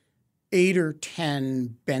these 8 or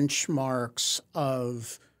 10 benchmarks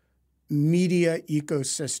of media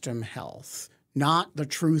ecosystem health, not the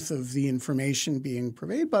truth of the information being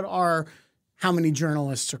purveyed, but how many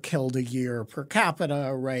journalists are killed a year per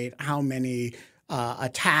capita, right? How many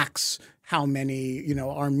attacks, how many,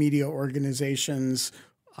 our media organizations,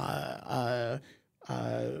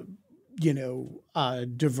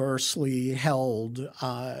 diversely held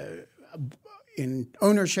in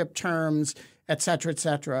ownership terms, et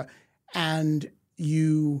cetera, and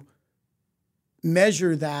you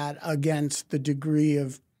measure that against the degree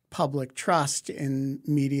of public trust in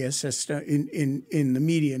media system in the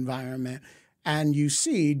media environment, and you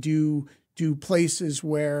see do places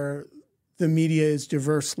where the media is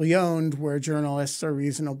diversely owned, where journalists are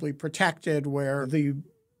reasonably protected, where the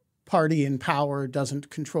party in power doesn't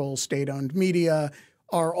control state-owned media,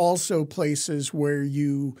 are also places where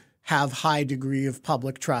you have high degree of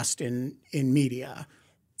public trust in media.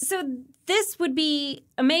 So this would be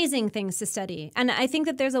amazing things to study. And I think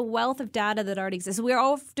that there's a wealth of data that already exists. We're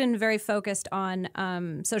often very focused on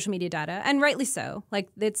social media data, and rightly so. Like,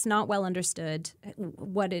 it's not well understood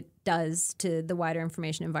what it does to the wider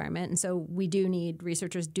information environment. And so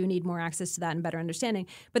researchers do need more access to that and better understanding.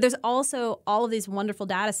 But there's also all of these wonderful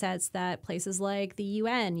data sets that places like the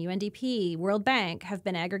UN, UNDP, World Bank have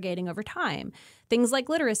been aggregating over time. Things like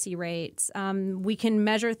literacy rates. We can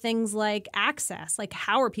measure things like access, like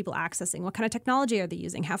how are people accessing? What kind of technology are they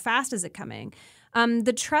using? How fast is it coming?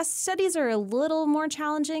 The trust studies are a little more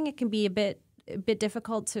challenging. It can be a bit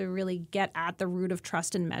difficult to really get at the root of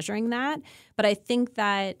trust and measuring that. But I think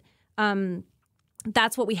that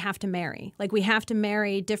that's what we have to marry. Like, we have to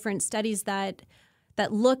marry different studies that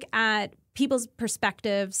look at people's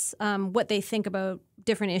perspectives, what they think about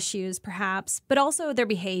different issues perhaps, but also their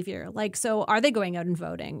behavior. Like, so are they going out and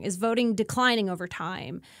voting? Is voting declining over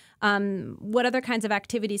time? What other kinds of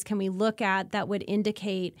activities can we look at that would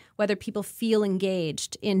indicate whether people feel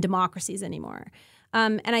engaged in democracies anymore?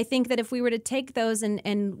 And I think that if we were to take those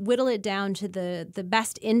and whittle it down to the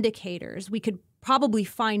best indicators, we could probably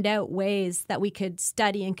find out ways that we could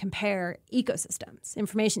study and compare ecosystems,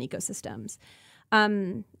 information ecosystems.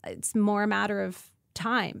 It's more a matter of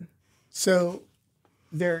time. So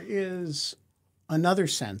there is another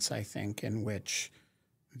sense, I think, in which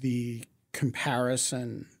the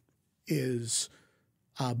comparison is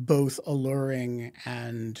both alluring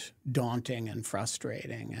and daunting and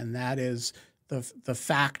frustrating, and that is the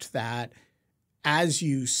fact that as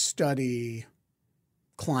you study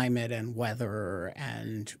climate and weather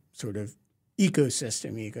and sort of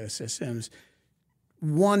ecosystems,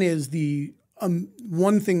 one is the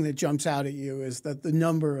one thing that jumps out at you is that the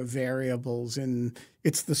number of variables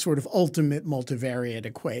it's the sort of ultimate multivariate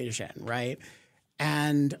equation, right?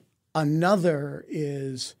 And another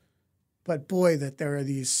is, but boy, that there are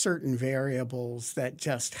these certain variables that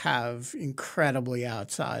just have incredibly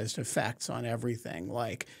outsized effects on everything.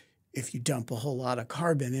 Like if you dump a whole lot of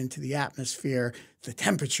carbon into the atmosphere, the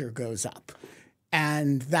temperature goes up.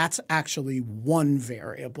 And that's actually one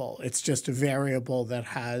variable. It's just a variable that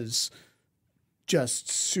has just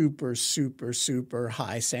super, super, super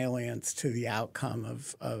high salience to the outcome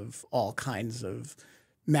of all kinds of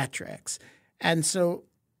metrics. And so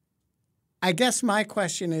I guess my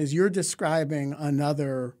question is, you're describing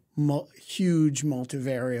another huge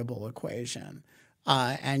multivariable equation,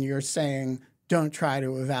 and you're saying don't try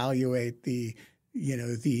to evaluate the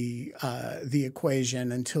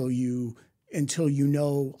equation until you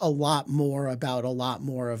know a lot more about a lot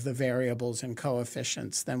more of the variables and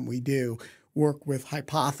coefficients than we do. Work with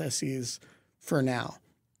hypotheses for now.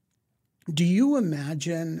 Do you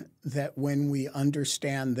imagine that when we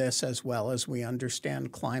understand this as well as we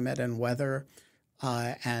understand climate and weather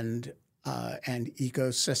and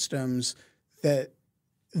ecosystems, that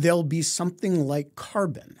there'll be something like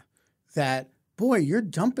carbon, that, boy, you're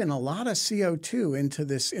dumping a lot of CO2 into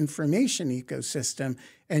this information ecosystem,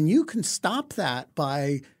 and you can stop that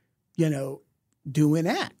by, doing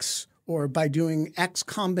X or by doing X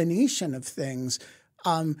combination of things.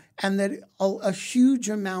 And that a huge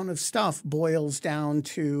amount of stuff boils down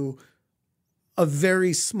to a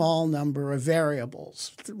very small number of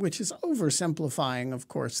variables, which is oversimplifying, of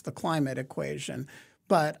course, the climate equation.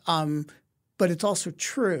 But it's also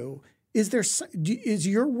true. Is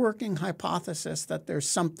your working hypothesis that there's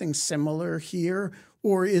something similar here,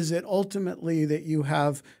 or is it ultimately that you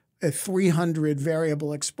have a 300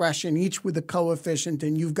 variable expression, each with a coefficient,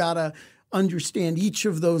 and you've got to understand each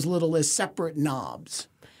of those little as separate knobs?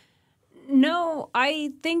 No,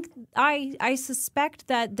 I think I suspect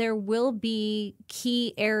that there will be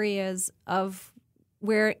key areas of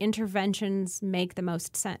where interventions make the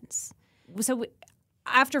most sense. So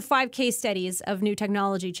after 5 case studies of new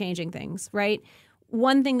technology changing things, right?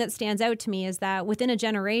 One thing that stands out to me is that within a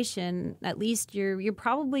generation, at least, you're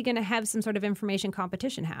probably going to have some sort of information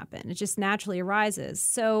competition happen. It just naturally arises.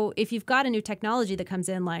 So if you've got a new technology that comes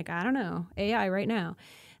in, like, I don't know, AI right now,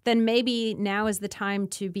 then maybe now is the time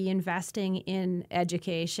to be investing in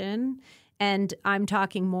education. And I'm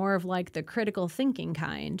talking more of like the critical thinking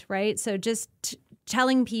kind, right? So just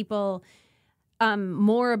telling people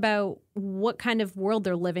more about what kind of world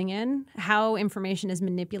they're living in, how information is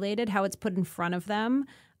manipulated, how it's put in front of them.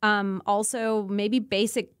 Also, maybe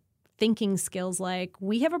basic thinking skills like,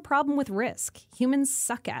 we have a problem with risk. Humans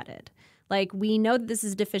suck at it. Like, we know that this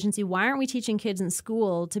is a deficiency. Why aren't we teaching kids in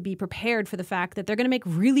school to be prepared for the fact that they're going to make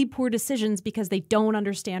really poor decisions because they don't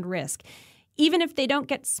understand risk? Even if they don't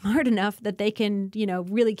get smart enough that they can,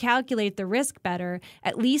 really calculate the risk better,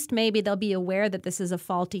 at least maybe they'll be aware that this is a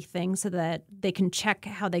faulty thing so that they can check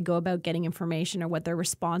how they go about getting information or what their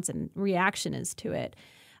response and reaction is to it.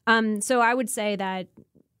 So I would say that,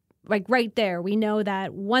 like, right there, we know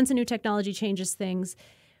that once a new technology changes things,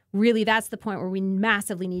 really, that's the point where we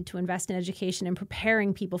massively need to invest in education and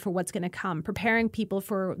preparing people for what's going to come, preparing people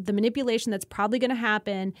for the manipulation that's probably going to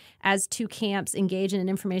happen as two camps engage in an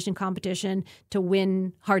information competition to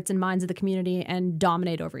win hearts and minds of the community and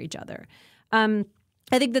dominate over each other. I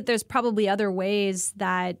think that there's probably other ways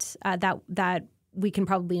that we can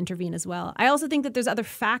probably intervene as well. I also think that there's other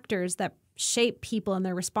factors that shape people and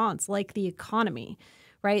their response, like the economy.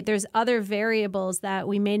 Right? There's other variables that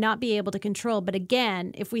we may not be able to control. But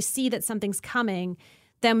again, if we see that something's coming,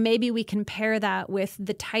 then maybe we can pair that with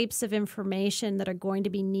the types of information that are going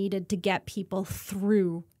to be needed to get people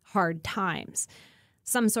through hard times.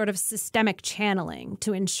 Some sort of systemic channeling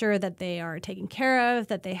to ensure that they are taken care of,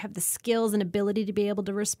 that they have the skills and ability to be able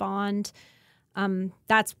to respond.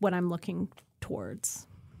 That's what I'm looking towards.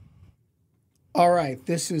 All right.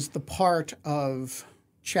 This is the part of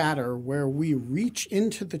Chatter where we reach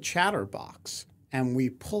into the chatter box and we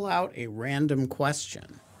pull out a random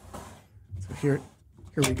question. So here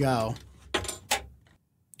we go.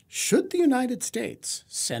 Should the United States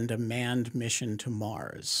send a manned mission to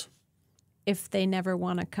Mars? If they never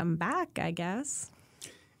want to come back, I guess.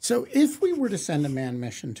 So if we were to send a manned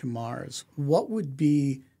mission to Mars, what would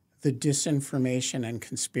be the disinformation and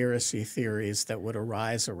conspiracy theories that would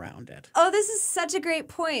arise around it. Oh, this is such a great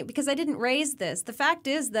point because I didn't raise this. The fact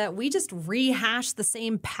is that we just rehash the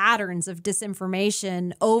same patterns of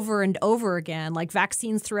disinformation over and over again, like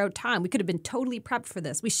vaccines throughout time. We could have been totally prepped for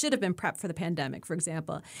this. We should have been prepped for the pandemic, for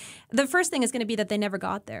example. The first thing is going to be that they never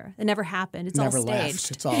got there. It never happened. It's never all staged.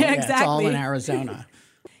 Left. It's all, yeah, exactly. It's all in Arizona.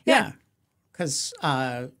 Yeah. Because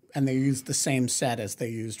and they used the same set as they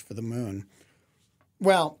used for the moon.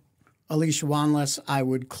 Well, Alicia Wanless, I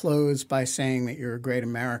would close by saying that you're a great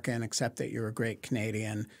American, except that you're a great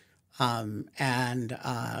Canadian. And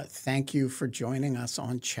thank you for joining us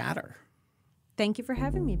on Chatter. Thank you for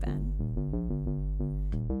having me, Ben.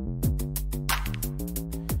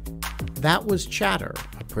 That was Chatter,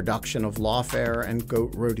 a production of Lawfare and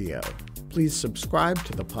Goat Rodeo. Please subscribe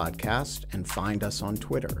to the podcast and find us on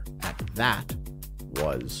Twitter at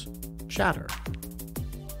 @ThatWasChatter.